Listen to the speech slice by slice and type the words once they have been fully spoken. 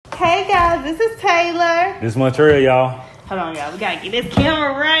Hey guys, this is Taylor. This is Montreal, y'all. Hold on, y'all. We gotta get this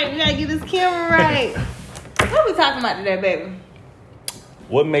camera right. What we talking about today, baby?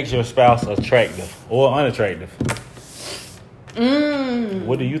 What makes your spouse attractive or unattractive?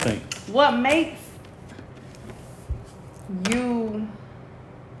 What do you think? What makes you...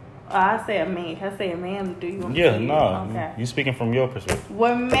 Oh, I say a man. Can I say a man? Do you want Yeah, to say no. Okay. You speaking from your perspective.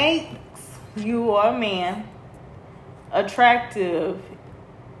 What makes you or a man attractive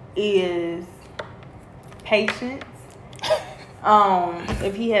is patience.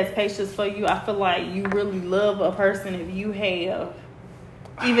 If he has patience for you, I feel like you really love a person if you have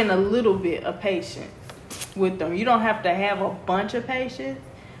even a little bit of patience with them. You don't have to have a bunch of patience,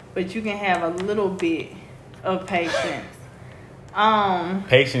 but you can have a little bit of patience.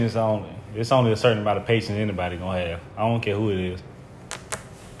 Patience it's only a certain amount of patience anybody gonna have. I don't care who it is.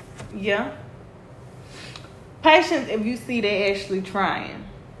 Yeah. Patience if you see they actually trying.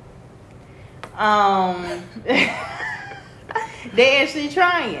 They actually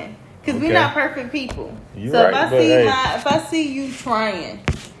trying. Because we're not perfect people. You're so right, if I see you trying,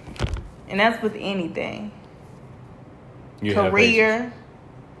 and that's with anything. Career,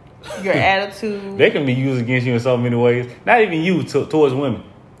 your attitude. They can be used against you in so many ways. Not even you towards women.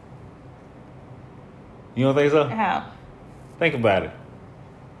 You don't think so? How? Think about it.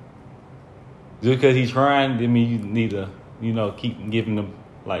 Just because he's trying, doesn't mean you need to, keep giving them,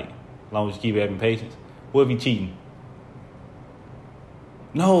 as long as you keep having patience. What if he cheating?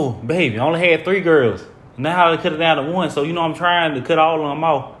 No, baby, I only had 3 girls. Now I cut it down to 1, so I'm trying to cut all of them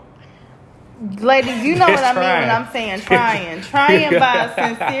off. Ladies, you know what I mean when I'm saying trying. Trying by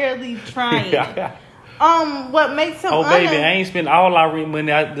sincerely trying. What makes him baby, I ain't spent all our rent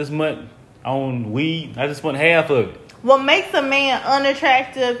money this month on weed. I just spent half of it. What makes a man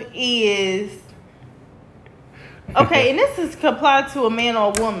unattractive is... Okay, and this is applied to a man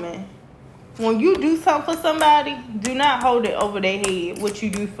or a woman. When you do something for somebody, do not hold it over their head what you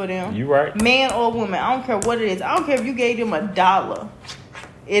do for them. You right. Man or woman, I don't care what it is. I don't care if you gave them $1.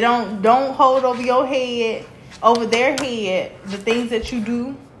 It don't hold over your head, over their head, the things that you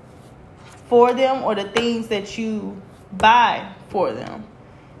do for them or the things that you buy for them.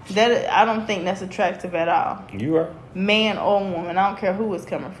 That I don't think that's attractive at all. You right. Man or woman, I don't care who it's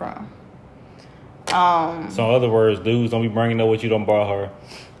coming from. So in other words, dudes don't be bringing up what you don't buy her.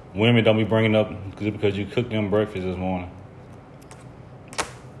 Women don't be bringing up because you cooked them breakfast this morning.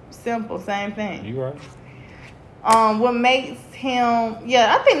 Simple, same thing. You right. What makes him...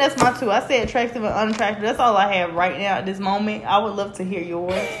 Yeah, I think that's my two. I said attractive and unattractive. That's all I have right now at this moment. I would love to hear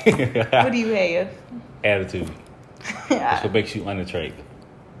yours. What do you have? Attitude. That's what makes you unattractive.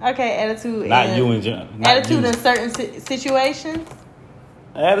 Okay, attitude. Not you in general. Attitude in certain situations?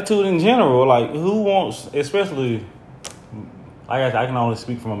 Attitude in general. Like, who wants... Especially... I can only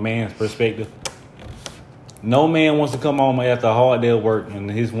speak from a man's perspective. No man wants to come home after a hard day of work and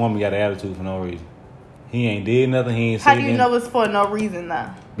his woman got an attitude for no reason. He ain't did nothing. He ain't said nothing. How do you know it's for no reason though?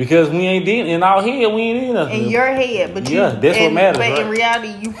 Because we ain't did in our head. We ain't did nothing. In your head, but that's what matters. But right? in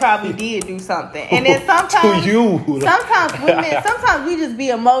reality, you probably did do something. And then sometimes, sometimes women, sometimes we just be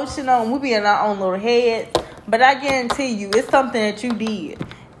emotional and we be in our own little head. But I guarantee you, it's something that you did,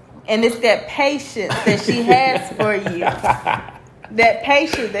 and it's that patience that she has for you. That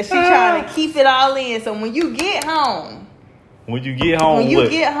patience that she trying to keep it all in. So when you get home. Since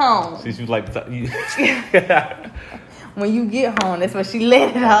you like to when you get home, that's when she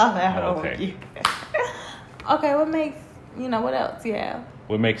let it all out on Okay. you. Okay, what makes, what else you have?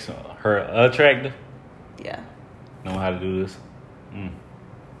 What makes her attractive? Yeah. Know how to do this.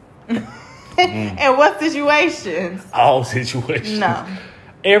 And what situations? All situations. No.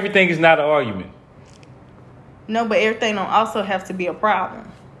 Everything is not an argument. No, but everything don't also have to be a problem.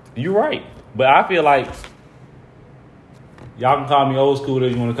 You're right. But I feel like, y'all can call me old school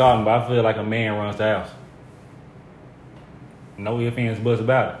as you want to call me, but I feel like a man runs the house. No ifs, ands, buts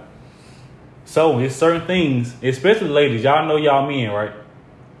about it. So, it's certain things, especially ladies, y'all know y'all men, right?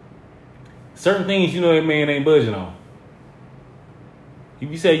 Certain things you know that man ain't budging on. If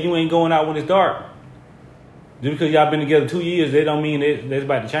you say you ain't going out when it's dark, just because y'all been together 2 years, that don't mean that's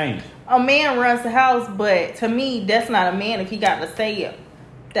about to change. A man runs the house, but to me, that's not a man if he got to say it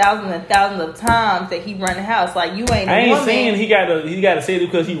thousands and thousands of times that he run the house. Like, you ain't a I ain't woman. saying he got to say it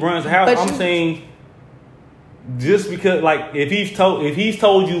because he runs the house. But I'm saying just because, like, if he's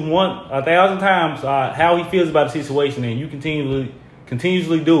told you 1,000 times how he feels about the situation, and you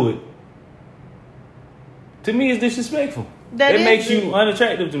continuously do it, to me, it's disrespectful. It makes you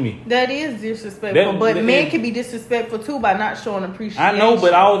unattractive to me. That is disrespectful. But men can be disrespectful too by not showing appreciation. I know,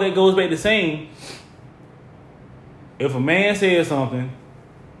 but all that goes back to saying, if a man says something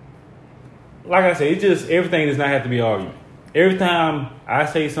like I said, it just everything does not have to be an argument. Every time I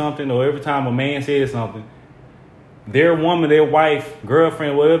say something, or every time a man says something, their woman, their wife,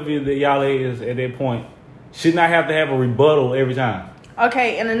 girlfriend, whatever that y'all is at that point, should not have to have a rebuttal every time.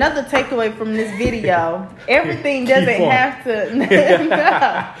 Okay, and another takeaway from this video, everything doesn't have to...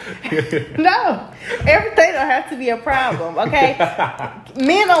 No, everything don't have to be a problem, okay?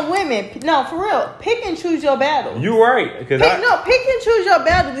 Men or women, no, for real, pick and choose your battles. You're right. Pick and choose your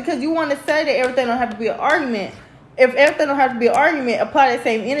battles, because you want to say that everything don't have to be an argument. If everything don't have to be an argument, apply that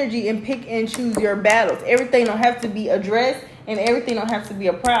same energy and pick and choose your battles. Everything don't have to be addressed, and everything don't have to be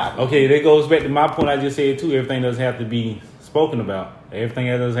a problem. Okay, that goes back to my point I just said too. Everything doesn't have to be spoken about. Everything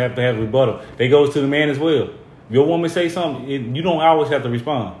doesn't have to have a rebuttal. That goes to the man as well. If your woman say something, you don't always have to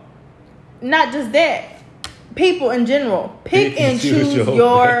respond. Not just that. People in general. Pick and choose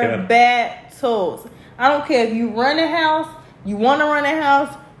your battles. I don't care if you run a house, you want to run a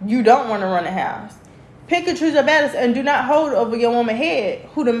house, you don't want to run a house. Pick and choose your battles, and do not hold over your woman's head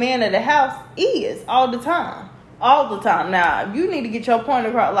who the man of the house is all the time. All the time. Now, you need to get your point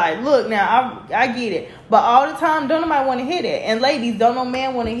across. Like, look, now, I get it. But all the time, don't nobody want to hear that. And ladies, don't no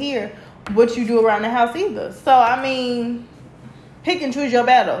man want to hear what you do around the house either. So, I mean, pick and choose your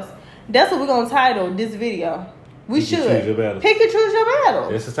battles. That's what we're going to title this video. We should. Pick and choose your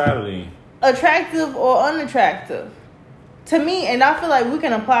battles. That's the title then. Attractive or unattractive. To me, and I feel like we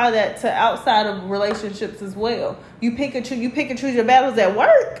can apply that to outside of relationships as well. You pick and choose your battles at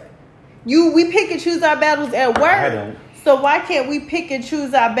work. We pick and choose our battles at work. I don't. So why can't we pick and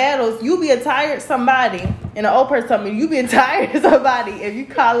choose our battles? You be a tired somebody, and an old person told me, you be tired of somebody if you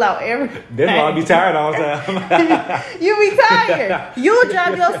call out everything. That's why I be tired all the time. You be tired. You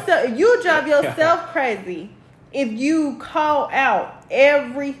drive yourself crazy if you call out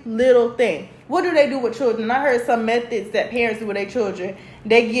every little thing. What do they do with children? I heard some methods that parents do with their children.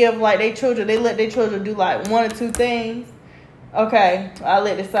 They give like their children, they let their children do like one or two things. Okay, I'll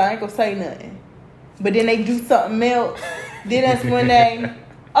let this. I ain't gonna say nothing. But then they do something else. Then that's when they.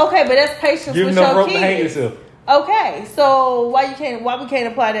 Okay, but that's patience with your kids. Okay, so why we can't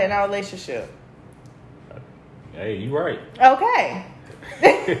apply that in our relationship? Hey, you right. Okay,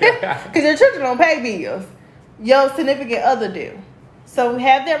 because your children don't pay bills. Your significant other do. So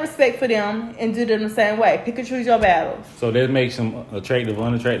have that respect for them and do them the same way. Pick and choose your battles. So that makes them attractive,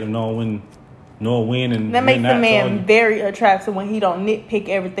 unattractive, knowing when and that makes a man very attractive when he don't nitpick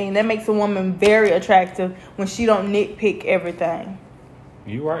everything. That makes a woman very attractive when she don't nitpick everything.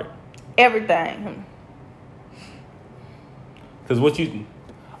 You right. Everything. Because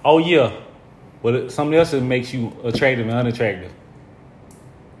something else that makes you attractive and unattractive.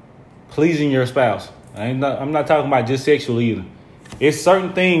 Pleasing your spouse. I'm not talking about just sexual either. It's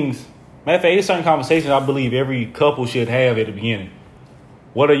certain things. Matter of fact, it's certain conversations I believe every couple should have at the beginning.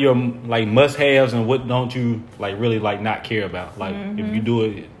 What are your like must-haves and what don't you like really like not care about? Like if you do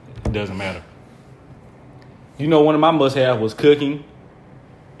it, it doesn't matter. You know, one of my must-haves was cooking.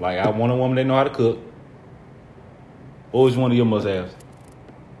 Like I want a woman that know how to cook. What was one of your must-haves?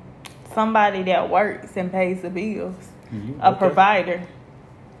 Somebody that works and pays the bills. A provider.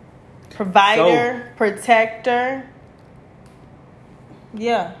 Protector.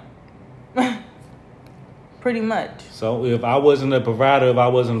 Yeah. Pretty much. So if I wasn't a provider, if I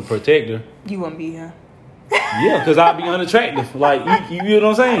wasn't a protector, you wouldn't be here. Yeah, because I'd be unattractive. Like you know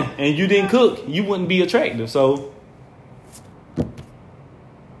what I'm saying? And you didn't cook, you wouldn't be attractive. So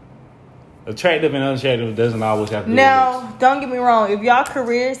attractive and unattractive doesn't always have to be. Now, don't get me wrong. If y'all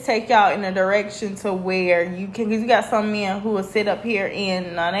careers take y'all in a direction to where you can, because you got some men who will sit up here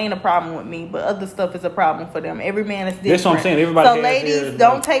and that ain't a problem with me, but other stuff is a problem for them. Every man is different. That's what I'm saying. Everybody. So, ladies,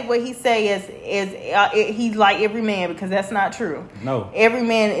 don't take what he say as he's like every man, because that's not true. No. Every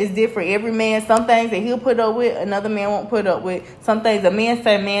man is different. Every man, some things that he'll put up with, another man won't put up with. Some things a man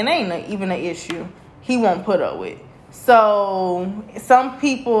say, man, ain't even an issue. He won't put up with. So some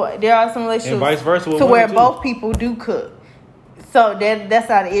people, there are some relationships and vice versa to where both people do cook. So that's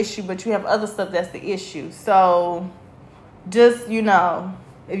not an issue, but you have other stuff that's the issue. So just,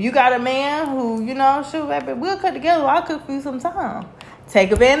 if you got a man who, shoot, baby, we'll cook together. I'll cook for you sometime.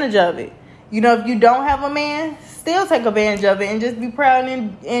 Take advantage of it. If you don't have a man, still take advantage of it and just be proud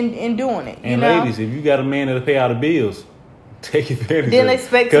in doing it. And ladies, if you got a man that'll pay all the bills, take advantage of it. Didn't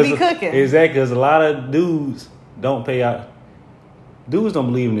expect to be cooking. Exactly, because a lot of dudes don't pay out. Dudes don't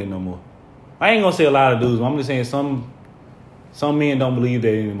believe in it no more. I ain't gonna say a lot of dudes, but I'm just saying some men don't believe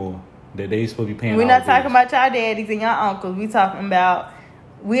that anymore. That they supposed to be paying. We're not talking about y'all daddies and y'all uncles. We talking about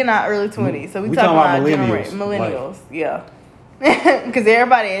we're not early 20s, so we talking about millennials. Yeah, because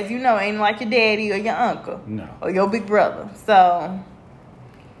everybody, as you know, ain't like your daddy or your uncle, no, or your big brother. So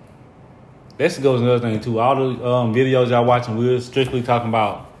That goes another thing too. All the videos y'all watching, we're strictly talking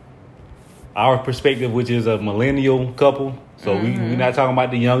about our perspective, which is a millennial couple. So we're not talking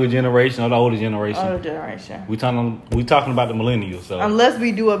about the younger generation or the older generation. Older generation. We talking about the millennials. So unless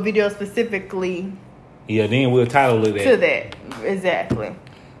we do a video specifically. Yeah, then we'll title it that. To that, exactly.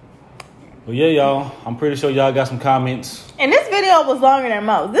 Well, yeah, y'all. I'm pretty sure y'all got some comments. And this video was longer than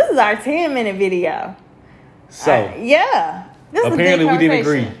most. This is our 10-minute video. So yeah. This apparently we didn't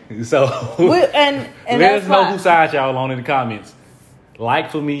agree. So and let us know whose side y'all on in the comments.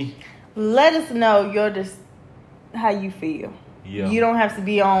 Like for me. Let us know how you feel. Yeah. You don't have to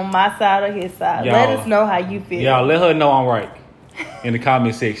be on my side or his side. Y'all, let us know how you feel. Y'all let her know I'm right in the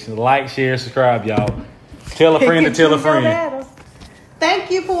comment section. Like, share, subscribe, y'all. Tell a friend to tell a friend. Thank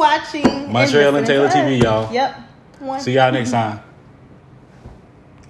you for watching. Montreal and Taylor TV, y'all. Yep. See y'all next time.